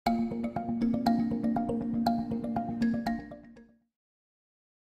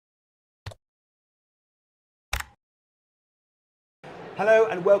Hello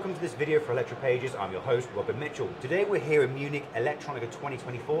and welcome to this video for Electropages. I'm your host, Robert Mitchell. Today we're here in Munich, Electronica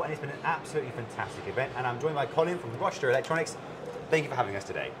 2024, and it's been an absolutely fantastic event, and I'm joined by Colin from Rochester Electronics. Thank you for having us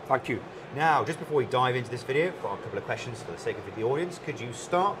today. Thank you. Now, just before we dive into this video, I've got a couple of questions for the sake of the audience. Could you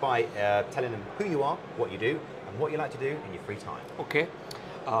start by telling them who you are, what you do, and what you like to do in your free time? Okay.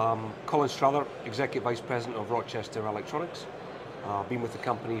 Colin Strother, Executive Vice President of Rochester Electronics. Been with the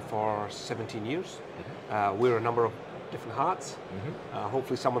company for 17 years. Wear a number of different hats.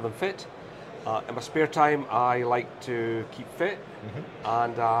 Hopefully some of them fit. In my spare time, I like to keep fit,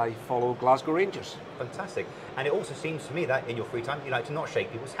 and I follow Glasgow Rangers. Fantastic. And it also seems to me that in your free time, you like to not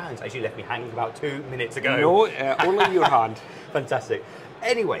shake people's hands, as you left me hanging about 2 minutes ago. No, only your hand. Fantastic.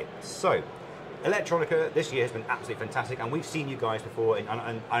 Anyway, so Electronica this year has been absolutely fantastic, and we've seen you guys before,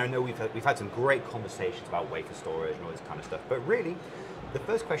 and I know we've had some great conversations about wafer storage and all this kind of stuff. But really, the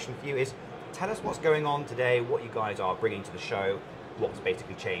first question for you is, tell us what's going on today, what you guys are bringing to the show, what's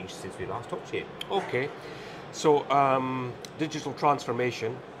basically changed since we last talked to you. Okay, so digital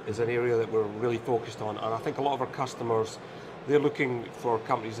transformation is an area that we're really focused on, and I think a lot of our customers, they're looking for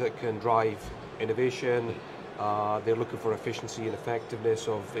companies that can drive innovation, they're looking for efficiency and effectiveness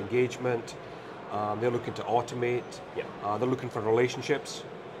of engagement, they're looking to automate, they're looking for relationships,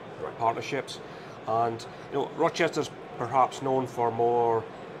 partnerships, and Rochester's perhaps known for more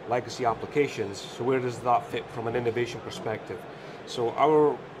legacy applications, so where does that fit from an innovation perspective? So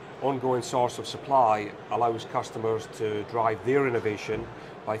our ongoing source of supply allows customers to drive their innovation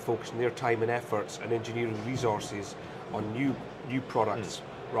by focusing their time and efforts and engineering resources on new products,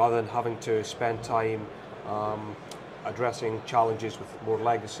 rather than having to spend time addressing challenges with more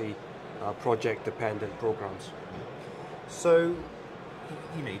legacy project-dependent programs. So,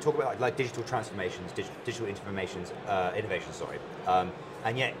 you talk about like digital transformations, digital innovations,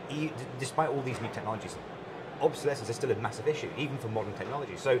 and yet, despite all these new technologies, obsolescence is still a massive issue, even for modern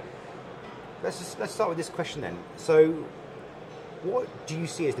technology. So, let's start with this question then. So, what do you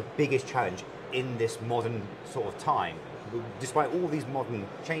see as the biggest challenge in this modern sort of time? Despite all these modern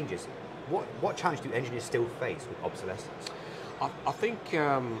changes, what challenge do engineers still face with obsolescence? I think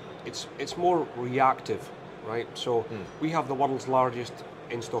it's more reactive, right? So we have the world's largest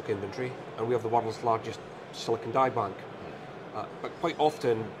in-stock inventory, and we have the world's largest silicon die bank. But quite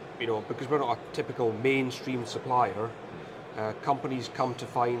often, because we're not a typical mainstream supplier, companies come to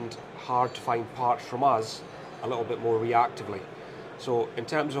find hard to find parts from us a little bit more reactively. So in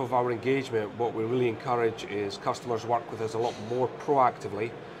terms of our engagement, what we really encourage is customers work with us a lot more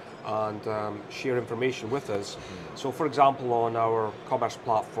proactively and share information with us. So for example, on our commerce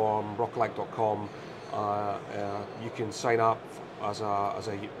platform, rockelect.com, you can sign up as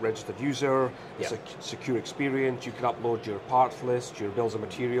a registered user. It's a secure experience. You can upload your parts list, your bills of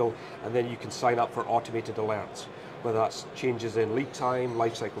material, and then you can sign up for automated alerts, whether that's changes in lead time,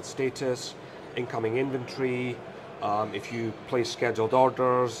 life cycle status, incoming inventory, if you place scheduled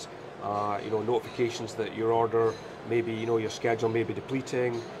orders, notifications that your order, maybe your schedule may be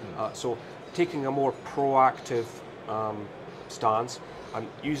depleting. So taking a more proactive stance, and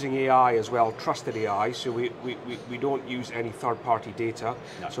using AI as well, trusted AI, so we don't use any third-party data.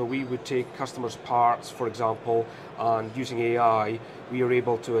 No. So we would take customers' parts, for example, and using AI, we are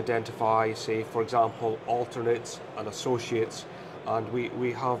able to identify, say, for example, alternates and associates, and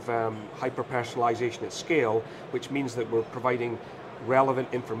we have hyper-personalization at scale, which means that we're providing relevant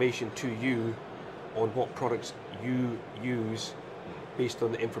information to you on what products you use based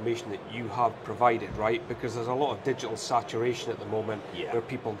on the information that you have provided, right? Because there's a lot of digital saturation at the moment where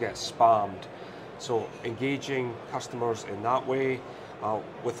people get spammed. So engaging customers in that way,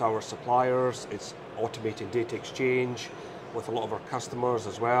 with our suppliers, it's automating data exchange. With a lot of our customers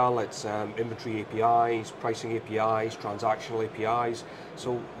as well, it's inventory APIs, pricing APIs, transactional APIs.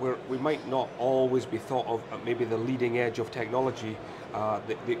 So we might not always be thought of at maybe the leading edge of technology.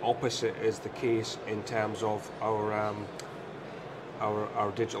 The opposite is the case in terms of our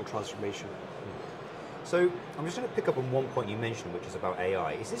digital transformation. So I'm just going to pick up on one point you mentioned, which is about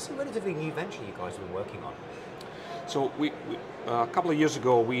AI. Is this a relatively new venture you guys have been working on? So we a couple of years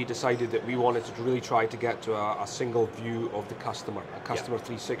ago, we decided that we wanted to really try to get to a single view of the customer, a customer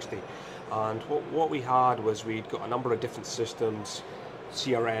 360. And what we had was we'd got a number of different systems,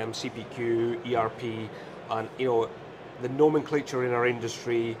 CRM, CPQ, ERP, and the nomenclature in our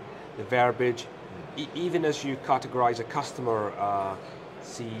industry, the verbiage, even as you categorize a customer,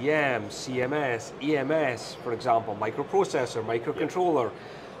 CEM, CMS, EMS, for example, microprocessor, microcontroller,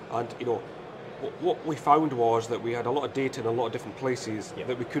 and what we found was that we had a lot of data in a lot of different places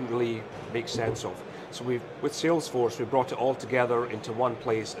that we couldn't really make sense of. So with Salesforce, we brought it all together into one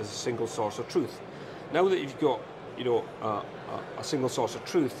place as a single source of truth. Now that you've got a single source of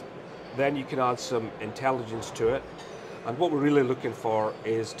truth, then you can add some intelligence to it. And what we're really looking for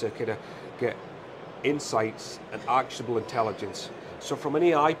is to kind of get insights and actionable intelligence. So from an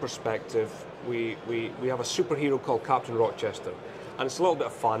AI perspective, we have a superhero called Captain Rochester, and it's a little bit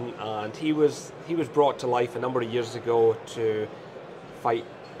of fun. And he was brought to life a number of years ago to fight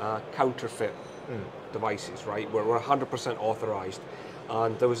counterfeit devices, right? We're 100% authorized,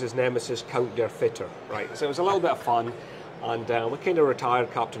 and there was his nemesis, Counterfeiter, right? So it was a little bit of fun, and we kind of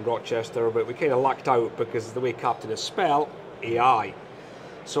retired Captain Rochester, but we kind of lucked out because the way Captain is spelled, AI.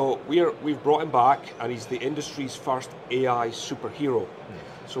 So we've brought him back, and he's the industry's first AI superhero.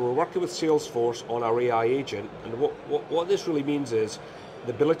 So we're working with Salesforce on our AI agent, and what this really means is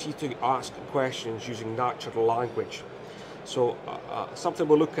the ability to ask questions using natural language. So something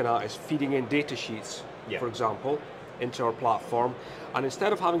we're looking at is feeding in data sheets, for example, into our platform, and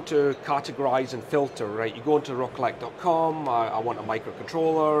instead of having to categorize and filter, right, you go into rockelect.com, I want a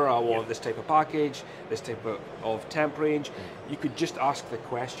microcontroller, I want this type of package, this type of temp range, you could just ask the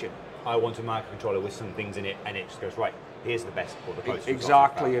question. I want a microcontroller with some things in it, and it just goes, right, here's the best or the closest.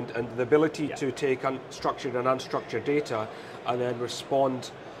 Exactly, and the ability to take structured and unstructured data and then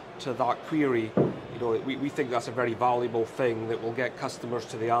respond to that query, we think that's a very valuable thing that will get customers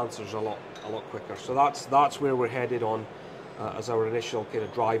to the answers a lot quicker. So that's where we're headed on as our initial kind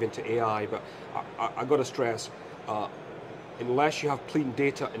of drive into AI. But I got to stress, unless you have clean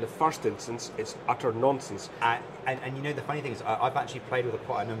data in the first instance, it's utter nonsense. And the funny thing is, I've actually played with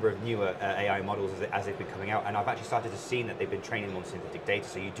quite a number of newer AI models as they've been coming out, and I've actually started to see that they've been training them on synthetic data,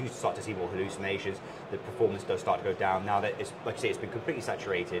 so you do start to see more hallucinations, the performance does start to go down. Now that it's, like I say, it's been completely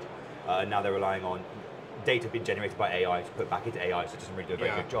saturated, and now they're relying on data being generated by AI to put back into AI, so it doesn't really do a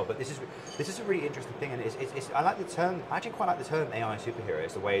very good job. But this is a really interesting thing, and I like the term. I actually quite like the term AI superhero.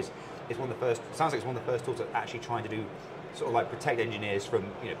 It's the way it's one of the first. Sounds like it's one of the first tools that actually trying to do sort of like protect engineers from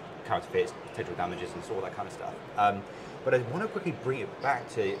counterfeits, potential damages, and all that kind of stuff. But I want to quickly bring it back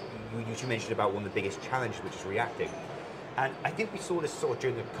to you mentioned about one of the biggest challenges, which is reacting. And I think we saw this sort of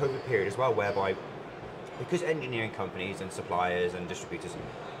during the COVID period as well, whereby because engineering companies and suppliers and distributors,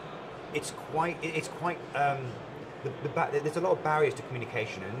 there's a lot of barriers to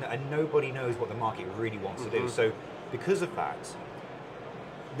communication, and nobody knows what the market really wants to do. So because of that,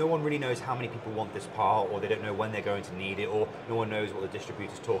 no one really knows how many people want this part, or they don't know when they're going to need it, or no one knows what the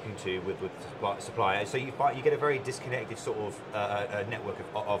distributor's talking to with suppliers. So you get a very disconnected sort of network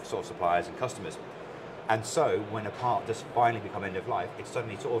of sort of suppliers and customers. And so when a part does finally become end of life, it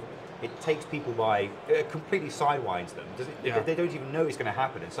suddenly it takes people by, it completely sidewinds them. They don't even know it's going to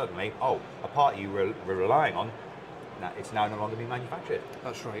happen, and suddenly, a part you were relying on, it's now no longer being manufactured.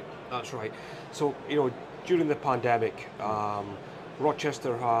 That's right. So during the pandemic,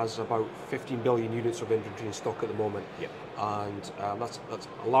 Rochester has about 15 billion units of inventory in stock at the moment, and that's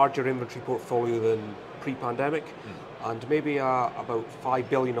a larger inventory portfolio than pre-pandemic, and maybe about 5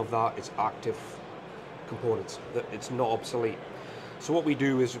 billion of that is active components, that it's not obsolete. So what we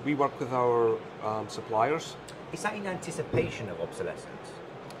do is we work with our suppliers. Is that in anticipation of obsolescence?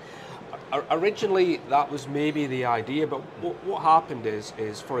 Originally, that was maybe the idea, but what happened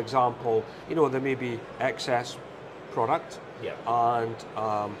is for example, there may be excess product, and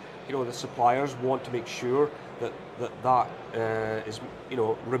the suppliers want to make sure that is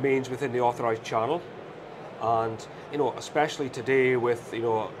remains within the authorized channel, and especially today with the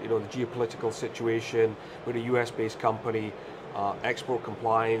geopolitical situation, with a US-based company, export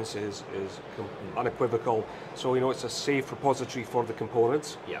compliance is unequivocal. So it's a safe repository for the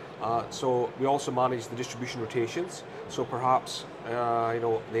components. So we also manage the distribution rotations. So perhaps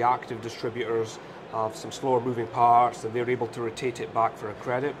the active distributors have some slower moving parts, and they're able to rotate it back for a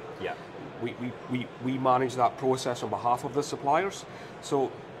credit. We manage that process on behalf of the suppliers. So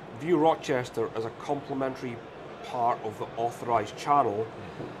view Rochester as a complementary part of the authorized channel.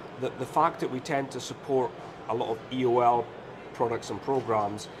 The fact that we tend to support a lot of EOL products and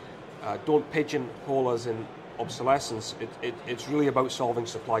programs don't pigeonhole us in obsolescence. It's really about solving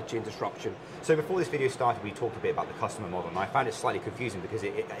supply chain disruption. So before this video started, we talked a bit about the customer model, and I found it slightly confusing because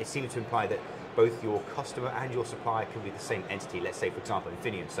it seemed to imply that both your customer and your supplier can be the same entity. Let's say, for example,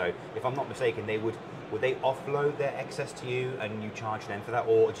 Infineon. So if I'm not mistaken, would they offload their excess to you and you charge them for that,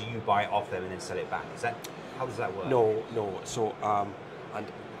 or do you buy it off them and then sell it back? How does that work? No. So and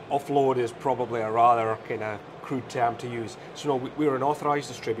offload is probably a rather kind of crude term to use. So no, we're an authorized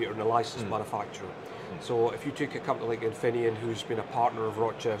distributor and a licensed manufacturer. So if you take a company like Infineon, who's been a partner of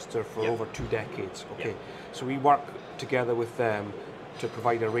Rochester for over 2 decades, so we work together with them to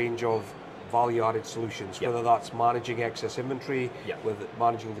provide a range of value-added solutions, whether that's managing excess inventory, with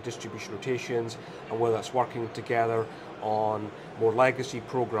managing the distribution rotations, and whether that's working together on more legacy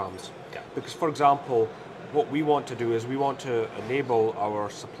programs. Because, for example, what we want to do is we want to enable our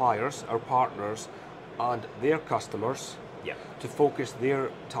suppliers, our partners, and their customers to focus their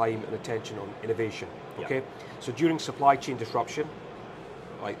time and attention on innovation. Okay, so during supply chain disruption,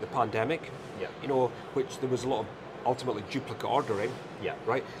 like the pandemic, you know, which there was a lot of ultimately duplicate ordering,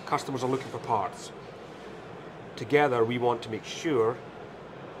 right? Customers are looking for parts. Together, we want to make sure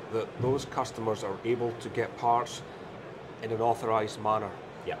that those customers are able to get parts in an authorized manner.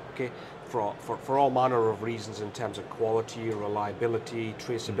 Okay, for all manner of reasons in terms of quality, reliability,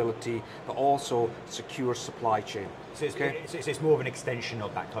 traceability, but also secure supply chain. So it's more of an extension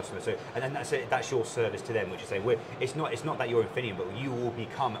of that customer. So, and then that's your service to them, which is saying it's not that you're Infineon, but you will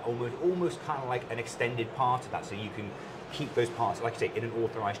become almost kind of like an extended part of that. So you can keep those parts, like I say, in an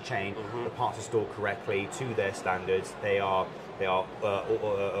authorized chain. The parts are stored correctly to their standards. They are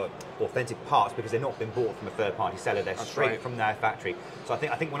authentic parts because they've not been bought from a third-party seller. They're straight from their factory. So I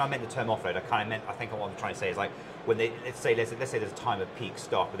think when I meant the term offload, I think what I'm trying to say is like when let's say there's a time of peak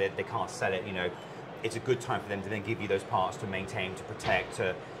stock, but they can't sell it. You know, it's a good time for them to then give you those parts to maintain, to protect,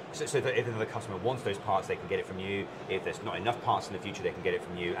 so that if the customer wants those parts, they can get it from you. If there's not enough parts in the future, they can get it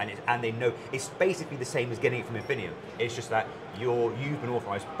from you. And they know it's basically the same as getting it from Infineon. It's just that you've been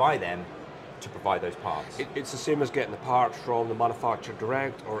authorized by them to provide those parts. It's the same as getting the parts from the manufacturer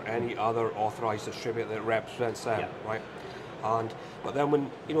direct or any other authorized distributor that represents them, right? But then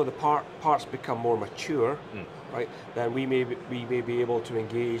when the parts become more mature, right, then we may be able to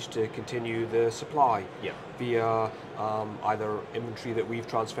engage to continue the supply via either inventory that we've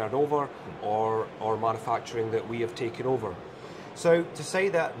transferred over or manufacturing that we have taken over. So to say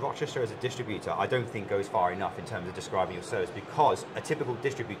that Rochester as a distributor, I don't think goes far enough in terms of describing your service, because a typical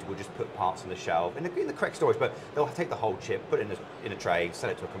distributor will just put parts on the shelf in the correct storage, but they'll take the whole chip, put it in a tray, sell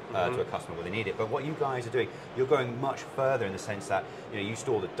it to a customer when they need it. But what you guys are doing, you're going much further in the sense that you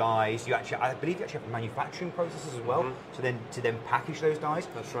store the dies. I believe you actually have manufacturing processes as well. So then to package those dies.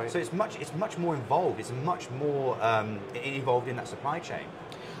 That's right. So it's much more involved. It's much more involved in that supply chain.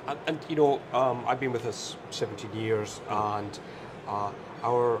 And I've been with us 17 years, and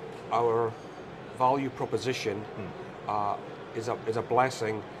our value proposition is a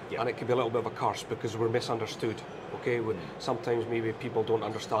blessing, and it can be a little bit of a curse because we're misunderstood. Okay, sometimes maybe people don't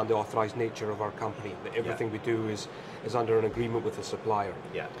understand the authorized nature of our company. That everything we do is under an agreement with the supplier.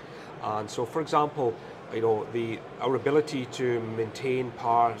 And so, for example, our ability to maintain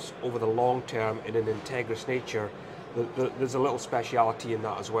parts over the long term in an integrous nature, there's a little speciality in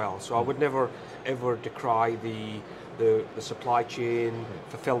that as well. So I would never ever decry the supply chain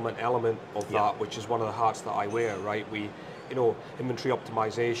fulfillment element of that, which is one of the hats that I wear, right? We, inventory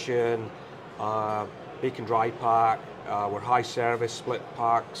optimization, bake and dry pack, we're high service, split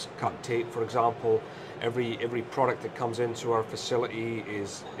packs, cut tape, for example. Every product that comes into our facility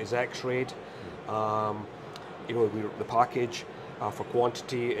is X-rayed. The package for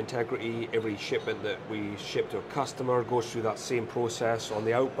quantity, integrity. Every shipment that we ship to a customer goes through that same process on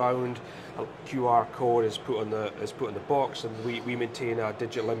the outbound. A QR code is put on the box, and we maintain a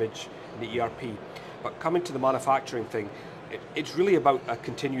digital image in the ERP. But coming to the manufacturing thing, it's really about a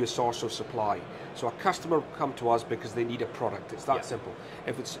continuous source of supply. So a customer will come to us because they need a product. It's that simple.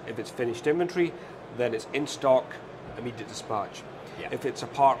 If it's finished inventory, then it's in stock, immediate dispatch. If it's a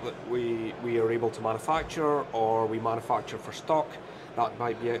part that we are able to manufacture, or we manufacture for stock, that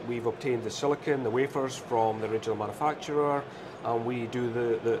might be we've obtained the silicon, the wafers from the original manufacturer, and we do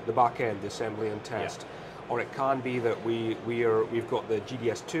the back end, the assembly and test. Or it can be that we've got the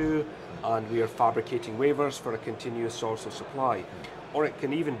GDS2 and we are fabricating wafers for a continuous source of supply. Or it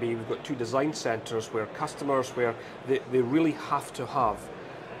can even be we've got two design centers where customers, where they really have to have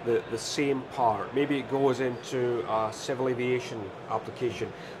the same part. Maybe it goes into a civil aviation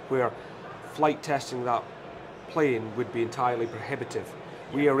application where flight testing that plane would be entirely prohibitive.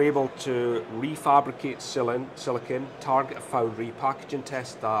 We are able to refabricate silicon, target a foundry, package and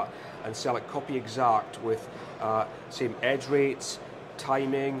test that, and sell it copy exact with same edge rates,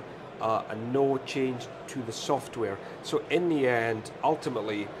 timing, and no change to the software. So in the end,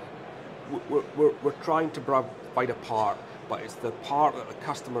 ultimately, we're trying to provide a part, but it's the part that the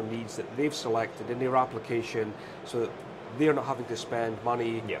customer needs that they've selected in their application, so that they're not having to spend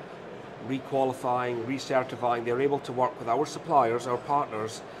money requalifying, recertifying. They're able to work with our suppliers, our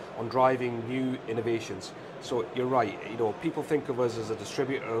partners, on driving new innovations. So you're right, people think of us as a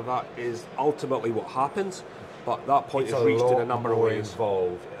distributor. That is ultimately what happens, but that point is reached in a number of ways.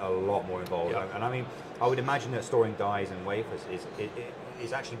 A lot more involved. And I mean, I would imagine that storing dies and wafers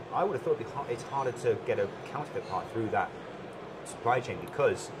is actually, I would have thought it's harder to get a counterfeit part through that supply chain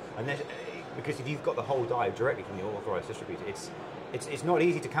because if you've got the whole die directly from the authorized distributor, it's not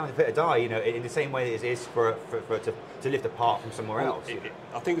easy to counterfeit a die, in the same way that it is for it to lift a part from somewhere else.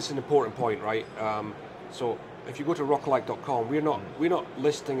 I think it's an important point, right? So if you go to rockelite.com, we're not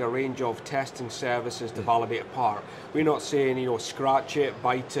listing a range of testing services to validate a part. We're not saying, scratch it,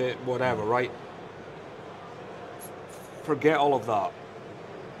 bite it, whatever, right? Forget all of that.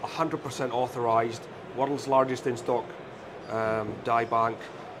 100% authorized, world's largest in-stock die bank,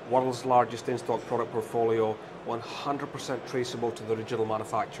 world's largest in-stock product portfolio, 100% traceable to the original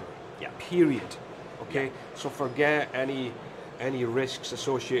manufacturer. Yeah. Period. Okay. Yeah. So forget any risks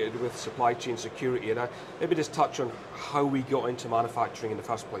associated with supply chain security, and maybe just touch on how we got into manufacturing in the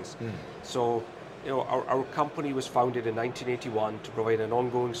first place. So, our company was founded in 1981 to provide an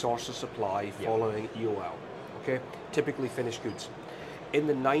ongoing source of supply following EOL. Okay, typically finished goods. In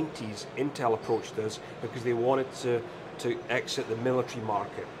the 90s, Intel approached us because they wanted to exit the military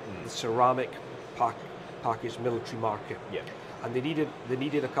market, the ceramic packaged military market. Yeah. And they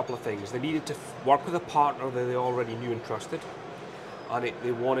needed a couple of things. They needed to work with a partner that they already knew and trusted, and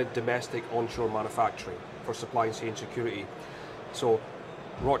they wanted domestic onshore manufacturing for supply chain security. So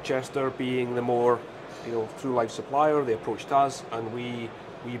Rochester being the more through life supplier, they approached us, and we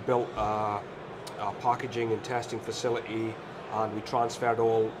built a packaging and testing facility, and we transferred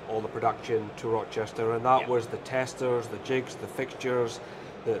all the production to Rochester, and that was the testers, the jigs, the fixtures,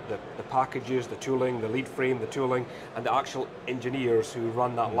 the packages, the tooling, the lead frame, the tooling, and the actual engineers who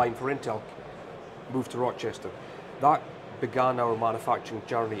run that line for Intel moved to Rochester. That began our manufacturing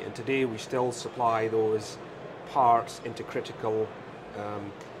journey, and today we still supply those parts into critical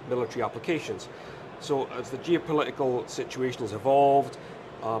military applications. So as the geopolitical situation has evolved,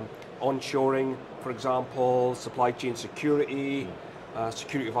 onshoring, for example, supply chain security,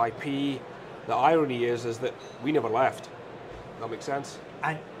 security of IP, the irony is that we never left. That makes sense?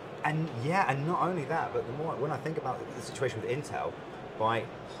 And not only that, but the more when I think about the situation with Intel, by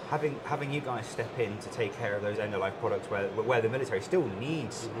having you guys step in to take care of those end-of-life products where the military still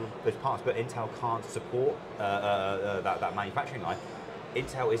needs those parts, but Intel can't support that manufacturing line,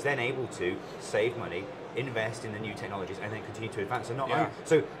 Intel is then able to save money, invest in the new technologies, and then continue to advance.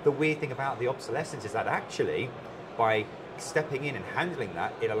 So the weird thing about the obsolescence is that actually, by stepping in and handling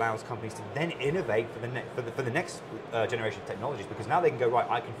that, it allows companies to then innovate for the next generation of technologies, because now they can go, right,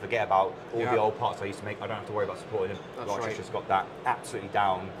 I can forget about all the old parts I used to make, I don't have to worry about supporting them. Rochester's got that absolutely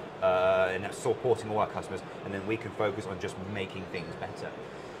down, and that's supporting all our customers, and then we can focus on just making things better.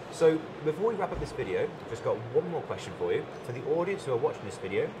 So before we wrap up this video, I've just got one more question for you. For the audience who are watching this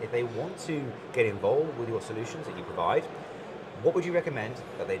video, if they want to get involved with your solutions that you provide, what would you recommend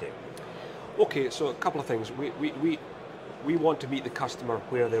that they do? Okay, so a couple of things. We want to meet the customer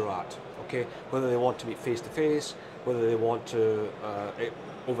where they're at, okay? Whether they want to meet face-to-face, whether they want to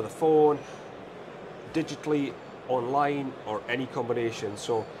over the phone, digitally, online, or any combination.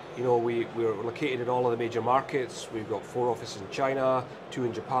 So, we're located in all of the major markets. We've got 4 offices in China, 2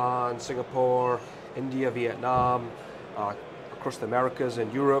 in Japan, Singapore, India, Vietnam, across the Americas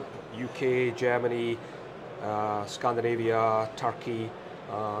and Europe, UK, Germany, Scandinavia, Turkey,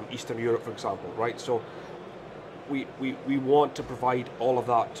 Eastern Europe, for example, right? So we want to provide all of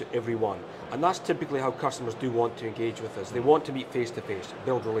that to everyone. And that's typically how customers do want to engage with us. They want to meet face-to-face,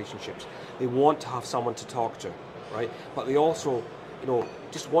 build relationships. They want to have someone to talk to, right? But they also,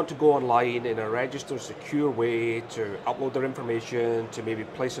 just want to go online in a registered, secure way to upload their information, to maybe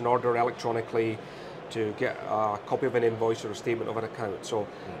place an order electronically, to get a copy of an invoice or a statement of an account. So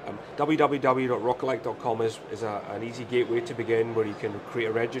www.rockelite.com is an easy gateway to begin, where you can create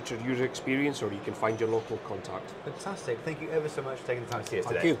a registered user experience, or you can find your local contact. Fantastic. Thank you ever so much for taking the time to see us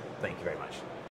today. Thank you. Thank you very much.